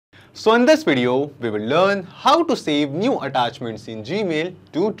So in this video, we will learn how to save new attachments in Gmail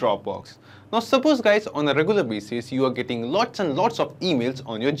to Dropbox. Now suppose guys, on a regular basis you are getting lots and lots of emails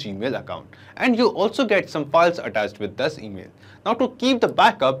on your Gmail account, and you also get some files attached with this email. Now to keep the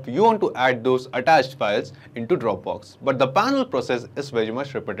backup, you want to add those attached files into Dropbox, but the manual process is very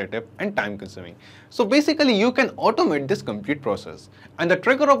much repetitive and time consuming. So basically you can automate this complete process, and the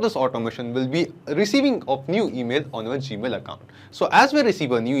trigger of this automation will be receiving of new email on your Gmail account. So as we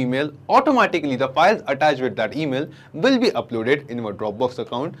receive a new email, automatically the files attached with that email will be uploaded in your Dropbox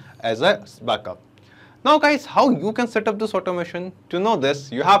account as a backup. Now guys, how you can set up this automation? To know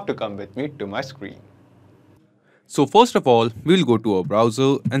this, you have to come with me to my screen. So first of all, we'll go to our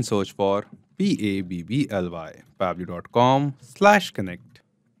browser and search for Pabbly, pabbly.com/connect.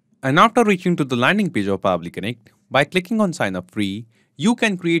 And after reaching to the landing page of Pabbly Connect, by clicking on sign up free, you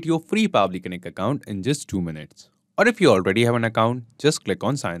can create your free Pabbly Connect account in just 2 minutes. Or if you already have an account, just click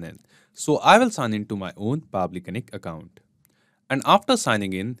on sign in. So I will sign into my own Pabbly Connect account. And after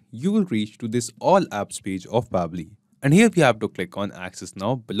signing in, you will reach to this all apps page of Pabbly. And here we have to click on access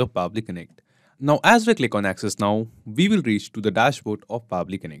now below Pabbly Connect. Now as we click on access now, we will reach to the dashboard of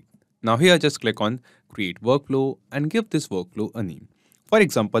Pabbly Connect. Now here just click on create workflow and give this workflow a name. For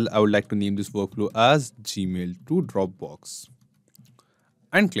example, I would like to name this workflow as Gmail to Dropbox.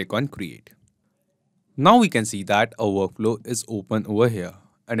 And click on create. Now we can see that a workflow is open over here.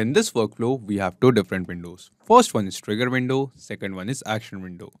 And in this workflow, we have two different windows. First one is trigger window, second one is action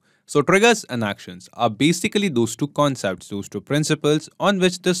window. So triggers and actions are basically those two concepts, those two principles on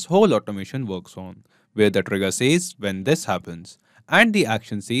which this whole automation works on, where the trigger says when this happens and the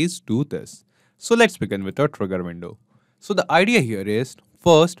action says do this. So let's begin with our trigger window. So the idea here is,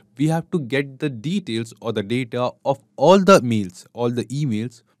 first we have to get the details or the data of all the mails, all the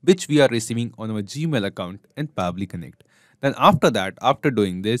emails which we are receiving on our Gmail account in Pabbly Connect. Then after that, after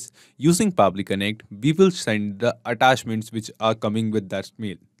doing this, using Pabbly Connect, we will send the attachments which are coming with that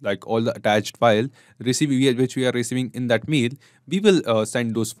mail, like all the attached file which we are receiving in that mail. We will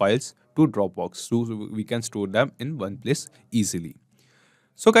send those files to Dropbox so we can store them in one place easily.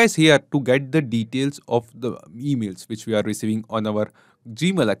 So guys, here to get the details of the emails which we are receiving on our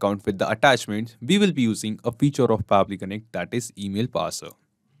Gmail account with the attachments, we will be using a feature of Pabbly Connect, that is email parser.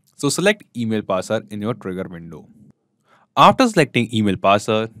 So select email parser in your trigger window. After selecting email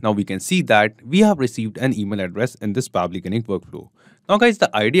parser, now we can see that we have received an email address in this Pabbly Connect workflow. Now guys,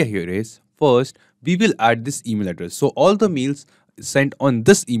 the idea here is, first we will add this email address. So all the mails sent on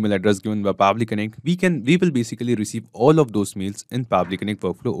this email address given by Pabbly Connect, we will basically receive all of those mails in Pabbly Connect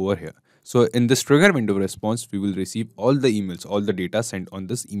workflow over here. So in this trigger window response, we will receive all the emails, all the data sent on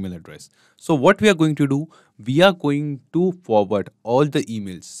this email address. So what we are going to do, we are going to forward all the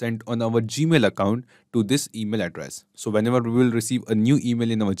emails sent on our Gmail account to this email address. So whenever we will receive a new email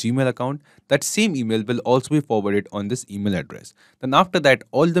in our Gmail account, that same email will also be forwarded on this email address. Then after that,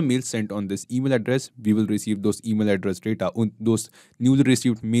 all the mails sent on this email address, we will receive those email address data, those newly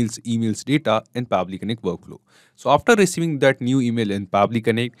received emails data in Pabbly Connect workflow. So after receiving that new email in Pabbly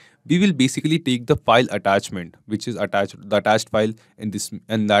Connect, we will basically take the file attachment, which is the attached file in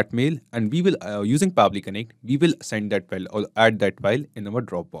that mail, and we will using Pabbly Connect, we will send that file or add that file in our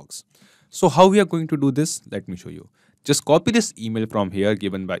Dropbox. So how we are going to do this? Let me show you. Just copy this email from here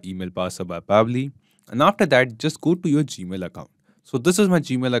given by email parser by Pabbly, and after that just go to your Gmail account. So this is my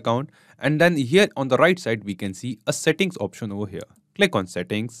Gmail account, and then here on the right side we can see a settings option over here. Click on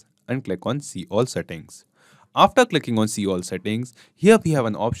settings and click on see all settings. After clicking on see all settings, here we have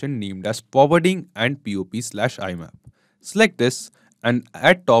an option named as forwarding and POP/IMAP. Select this, and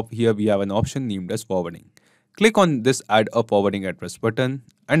at top here we have an option named as forwarding. Click on this add a forwarding address button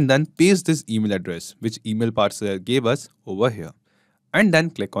and then paste this email address which email parser gave us over here, and then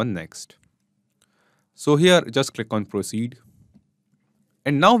click on next. So here just click on proceed,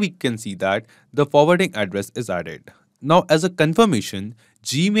 and now we can see that the forwarding address is added. Now as a confirmation,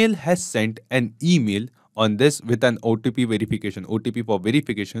 Gmail has sent an email on this with an OTP for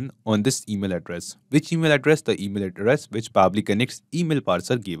verification on this email address. Which email address? The email address which Pabbly Connect's email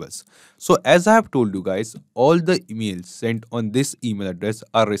parser gave us. So as I have told you guys, all the emails sent on this email address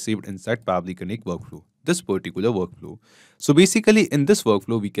are received inside Pabbly Connect workflow, this particular workflow. So basically in this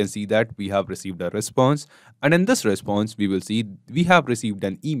workflow, we can see that we have received a response, and in this response, we will see we have received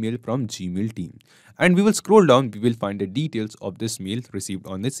an email from Gmail team. And we will scroll down, we will find the details of this mail received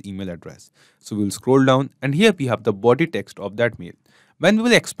on this email address. So we will scroll down, and here we have the body text of that mail. When we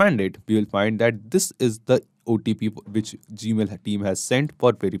will expand it, we will find that this is the OTP which Gmail team has sent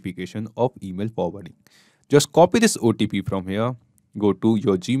for verification of email forwarding. Just copy this OTP from here, go to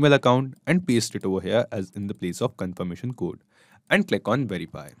your Gmail account and paste it over here as in the place of confirmation code, and click on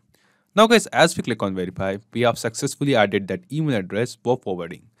verify. Now guys, as we click on verify, we have successfully added that email address for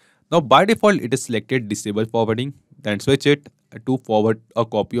forwarding. Now by default, it is selected disable forwarding, then switch it to forward a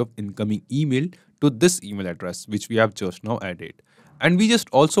copy of incoming email to this email address, which we have just now added. And we just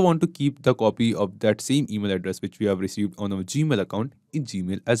also want to keep the copy of that same email address which we have received on our Gmail account in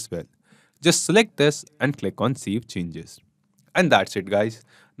Gmail as well. Just select this and click on save changes. And that's it guys.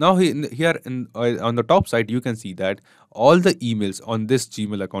 Now here on the top side you can see that all the emails on this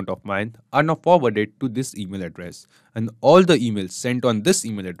Gmail account of mine are now forwarded to this email address, and all the emails sent on this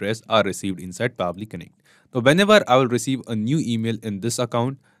email address are received inside Pabbly Connect. So whenever I will receive a new email in this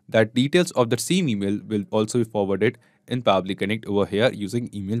account, that details of the same email will also be forwarded in Pabbly Connect over here using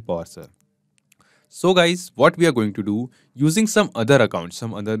email parser. So guys, what we are going to do, using some other account,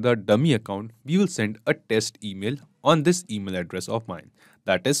 some other dummy account, we will send a test email on this email address of mine.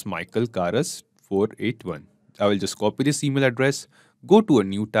 That is michaelkaras481. I will just copy this email address, go to a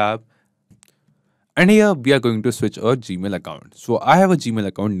new tab, and here we are going to switch our Gmail account. So I have a Gmail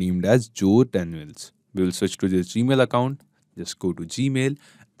account named as Joe Daniels. We will switch to this Gmail account, just go to Gmail,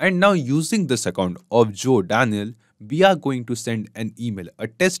 and now using this account of Joe Daniel, we are going to send an email, a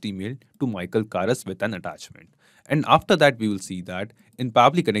test email to Michael Karas with an attachment. And after that, we will see that in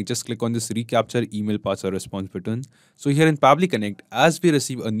Pabbly Connect, just click on this recapture email parser response button. So here in Pabbly Connect, as we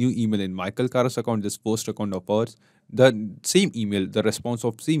receive a new email in Michael Karas account, this first account of ours, the same email, the response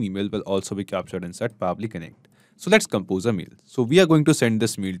of same email will also be captured inside Pabbly Connect. So let's compose a mail. So we are going to send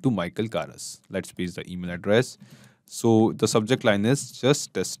this mail to Michael Karas. Let's paste the email address. So the subject line is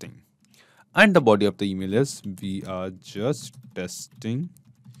just testing. And the body of the email is we are just testing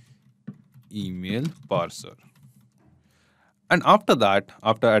email parser. And after that,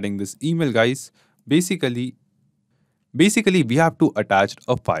 after adding this email guys, basically we have to attach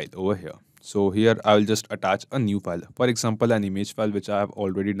a file over here. So here I will just attach a new file. For example, an image file which I have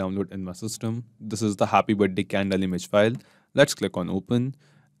already downloaded in my system. This is the happy birthday candle image file. Let's click on open.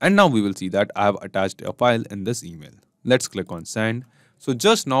 And now we will see that I have attached a file in this email. Let's click on send. So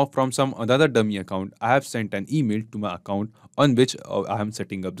just now from some other dummy account, I have sent an email to my account on which I am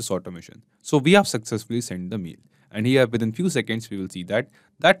setting up this automation. So we have successfully sent the mail. And here within few seconds, we will see that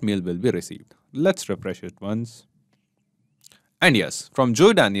that mail will be received. Let's refresh it once. And yes, from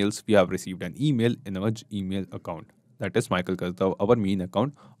Joe Daniels, we have received an email in our email account. That is Michael Karas, our main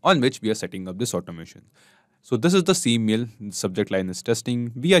account on which we are setting up this automation. So this is the same mail, the subject line is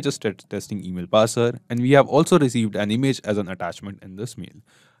testing, we are just testing email parser, and we have also received an image as an attachment in this mail.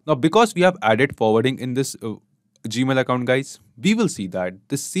 Now because we have added forwarding in this Gmail account guys, we will see that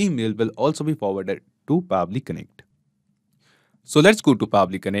this same mail will also be forwarded to Pabbly Connect. So let's go to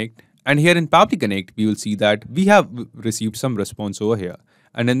Pabbly Connect, and here in Pabbly Connect, we will see that we have received some response over here.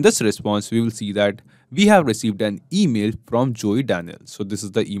 And in this response, we will see that we have received an email from Joey Daniel. So this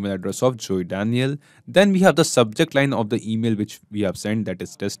is the email address of Joey Daniel. Then we have the subject line of the email which we have sent, that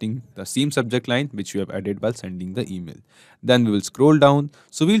is testing, the same subject line which we have added while sending the email. Then we will scroll down.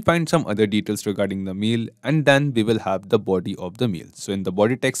 So we'll find some other details regarding the mail, and then we will have the body of the mail. So in the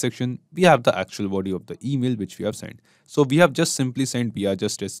body text section, we have the actual body of the email which we have sent. So we have just simply sent, we are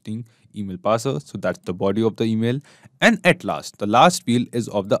just testing email parser. So that's the body of the email. And at last, the last field is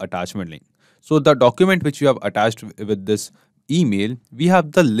of the attachment link. So the document which you have attached with this email, we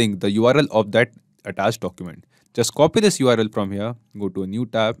have the link, the URL of that attached document. Just copy this URL from here, go to a new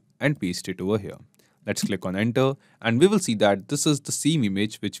tab and paste it over here. Let's click on enter, and we will see that this is the same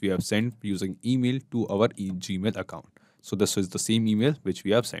image which we have sent using email to our Gmail account. So this is the same email which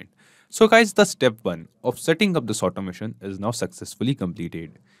we have sent. So guys, the step 1 of setting up this automation is now successfully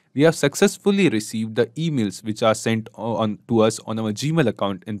completed. We have successfully received the emails which are sent to us on our Gmail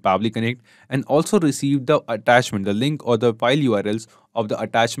account in Pabbly Connect, and also received the attachment, the link or the file URLs of the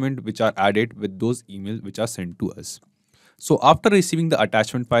attachment which are added with those emails which are sent to us. So after receiving the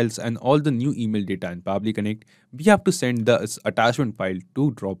attachment files and all the new email data in Pabbly Connect, we have to send the attachment file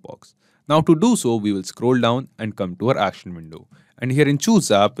to Dropbox. Now to do so, we will scroll down and come to our action window. And here in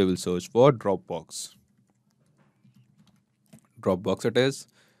choose app, we will search for Dropbox. Dropbox it is.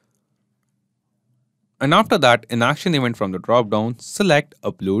 And after that, in action event from the drop-down, select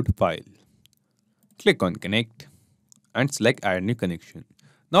upload file. Click on connect and select add new connection.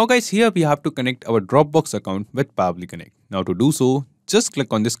 Now guys, here we have to connect our Dropbox account with Pabbly Connect. Now to do so, just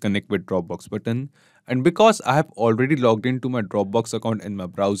click on this connect with Dropbox button. And because I have already logged into my Dropbox account in my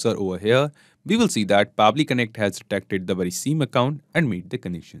browser over here, we will see that Pabbly Connect has detected the very same account and made the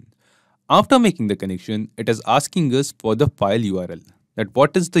connection. After making the connection, it is asking us for the file URL. That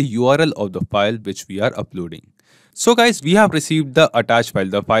what is the URL of the file which we are uploading. So guys, we have received the attached file,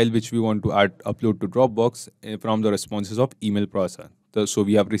 the file which we want to upload to Dropbox from the responses of email parser. So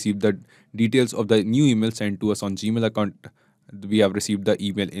we have received the details of the new email sent to us on Gmail account. We have received the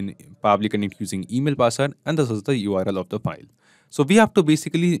email in Pabbly Connect using email password, and this is the URL of the file. So we have to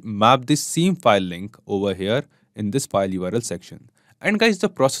basically map this same file link over here in this file URL section. And guys, the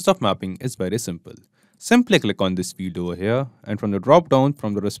process of mapping is very simple. Simply click on this field over here, and from the drop down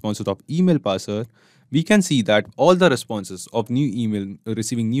from the responses of email parser, we can see that all the responses of new email,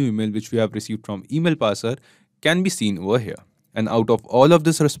 receiving new email which we have received from email parser can be seen over here. And out of all of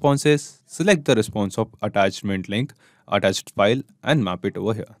these responses, select the response of attachment link, attached file, and map it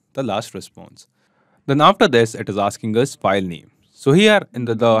over here, the last response. Then after this, it is asking us file name. So here in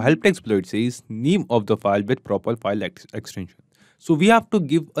the help text below, it says name of the file with proper file extension. So we have to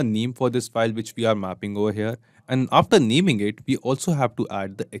give a name for this file which we are mapping over here. And after naming it, we also have to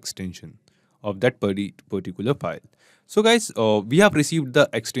add the extension of that particular file. So guys, we have received the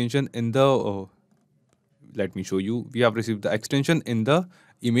extension in the, let me show you, we have received the extension in the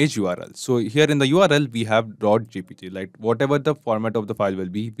image URL. So here in the URL, we have .jpg, like whatever the format of the file will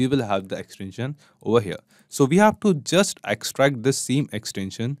be, we will have the extension over here. So we have to just extract this same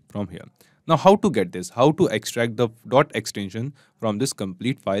extension from here. Now how to get this? How to extract the dot extension from this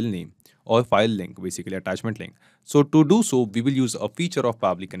complete file name or file link, basically attachment link. So to do so, we will use a feature of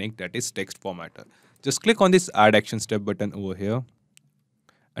Pabbly Connect, that is text formatter. Just click on this add action step button over here.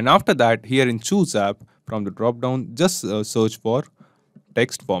 And after that, here in choose app, from the drop down, just search for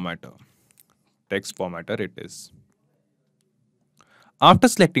text formatter. Text formatter it is. After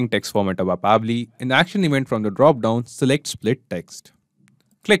selecting text formatter by Pabbly, in action event from the drop down, select split text.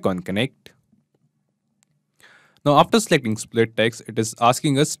 Click on connect. Now after selecting split text, it is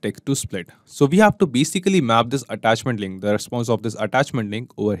asking us text to split. So we have to basically map this attachment link, the response of this attachment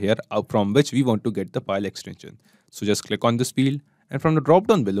link over here, from which we want to get the file extension. So just click on this field, and from the drop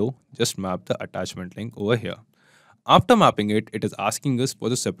down below, just map the attachment link over here. After mapping it, it is asking us for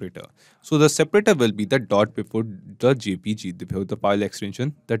the separator. So the separator will be the dot before the JPG, before the file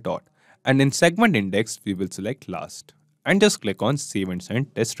extension, the dot. And in segment index, we will select last. And just click on save and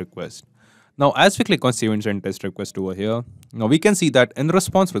send test request. Now as we click on save and send test request over here, now we can see that in the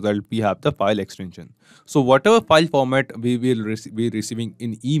response result, we have the file extension. So whatever file format we will be receiving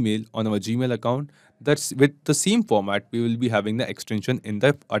in email on our Gmail account, that's with the same format, we will be having the extension in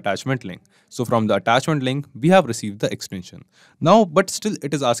the attachment link. So from the attachment link, we have received the extension. Now, but still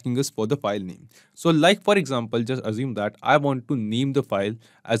it is asking us for the file name. So like for example, just assume that I want to name the file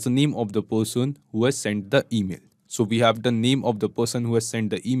as the name of the person who has sent the email. So we have the name of the person who has sent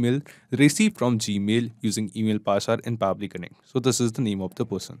the email received from Gmail using email parser in Pabbly Connect. So this is the name of the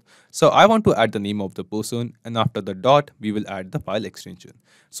person. So I want to add the name of the person, and after the dot, we will add the file extension.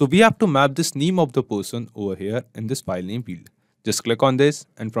 So we have to map this name of the person over here in this file name field. Just click on this,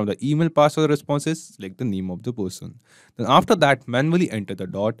 and from the email parser responses, select the name of the person. Then after that, manually enter the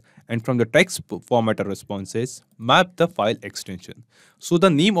dot, and from the text formatter responses, map the file extension. So the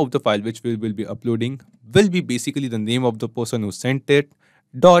name of the file which we will be uploading will be basically the name of the person who sent it,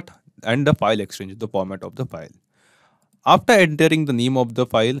 dot, and the file extension, the format of the file. After entering the name of the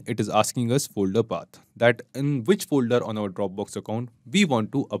file, it is asking us folder path, that in which folder on our Dropbox account we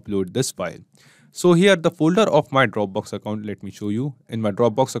want to upload this file. So here the folder of my Dropbox account, let me show you. In my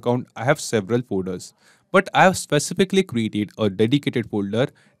Dropbox account, I have several folders, but I have specifically created a dedicated folder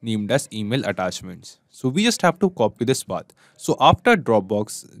named as email attachments. So we just have to copy this path. So after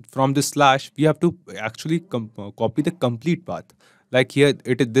Dropbox, from this slash, we have to actually copy the complete path. Like here,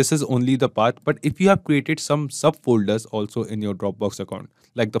 this is only the path, but if you have created some subfolders also in your Dropbox account,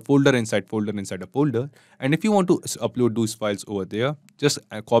 like the folder inside a folder, and if you want to upload those files over there, just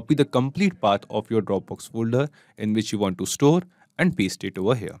copy the complete path of your Dropbox folder in which you want to store and paste it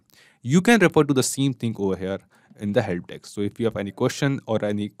over here. You can refer to the same thing over here in the help text. So if you have any question or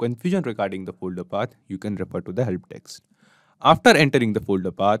any confusion regarding the folder path, you can refer to the help text. After entering the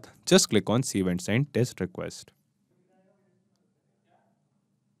folder path, just click on save and send test request.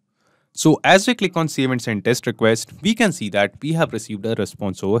 So as we click on save and send test request, we can see that we have received a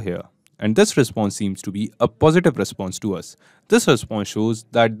response over here. And this response seems to be a positive response to us. This response shows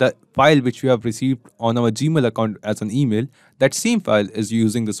that the file which we have received on our Gmail account as an email, that same file is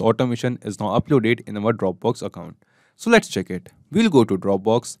using this automation is now uploaded in our Dropbox account. So let's check it. We'll go to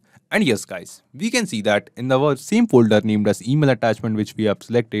Dropbox. And yes guys, we can see that in our same folder named as email attachment which we have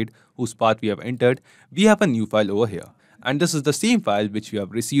selected, whose path we have entered, we have a new file over here. And this is the same file which we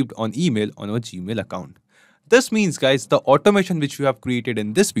have received on email on our Gmail account. This means guys, the automation which we have created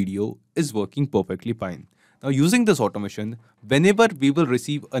in this video is working perfectly fine. Now using this automation, whenever we will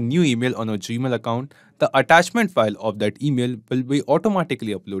receive a new email on our Gmail account, the attachment file of that email will be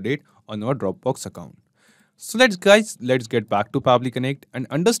automatically uploaded on our Dropbox account. So let's get back to Pabbly Connect and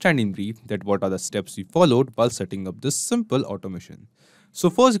understand in brief that what are the steps we followed while setting up this simple automation.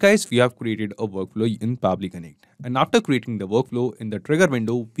 So first guys, we have created a workflow in Pabbly Connect. And after creating the workflow in the trigger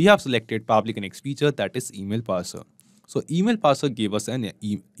window, we have selected Pabbly Connect's feature, that is email parser. So email parser gave us an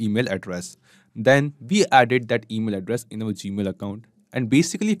email address. Then we added that email address in our Gmail account and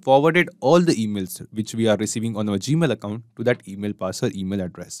basically forwarded all the emails which we are receiving on our Gmail account to that email parser email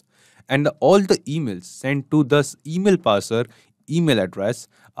address. And all the emails sent to this email parser email address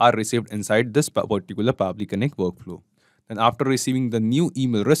are received inside this particular Pabbly Connect workflow. Then after receiving the new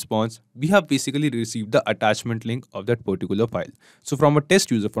email response, we have basically received the attachment link of that particular file. So from a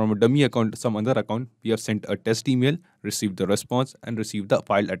test user, from a dummy account, some other account, we have sent a test email, received the response and received the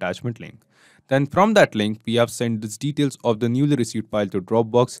file attachment link. Then from that link, we have sent these details of the newly received file to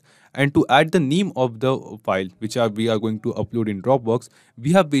Dropbox, and to add the name of the file which we are going to upload in Dropbox,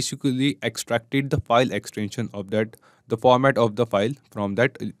 we have basically extracted the file extension of that, the format of the file from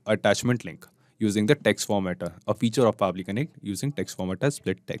that attachment link using the text formatter, a feature of Pabbly Connect using text formatter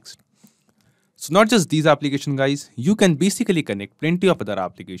split text. So not just these applications guys, you can basically connect plenty of other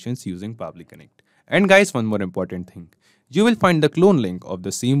applications using Pabbly Connect. And guys, one more important thing. You will find the clone link of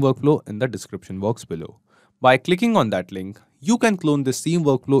the same workflow in the description box below. By clicking on that link, you can clone the same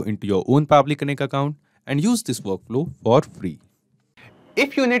workflow into your own Pabbly Connect account and use this workflow for free.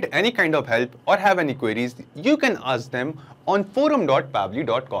 If you need any kind of help or have any queries, you can ask them on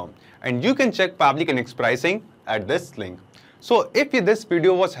forum.pabbly.com, and you can check Pabbly Connect's pricing at this link. So if this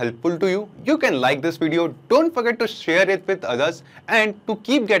video was helpful to you, you can like this video, don't forget to share it with others, and to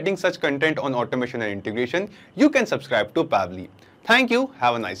keep getting such content on automation and integration, you can subscribe to Pabbly. Thank you,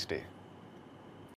 have a nice day.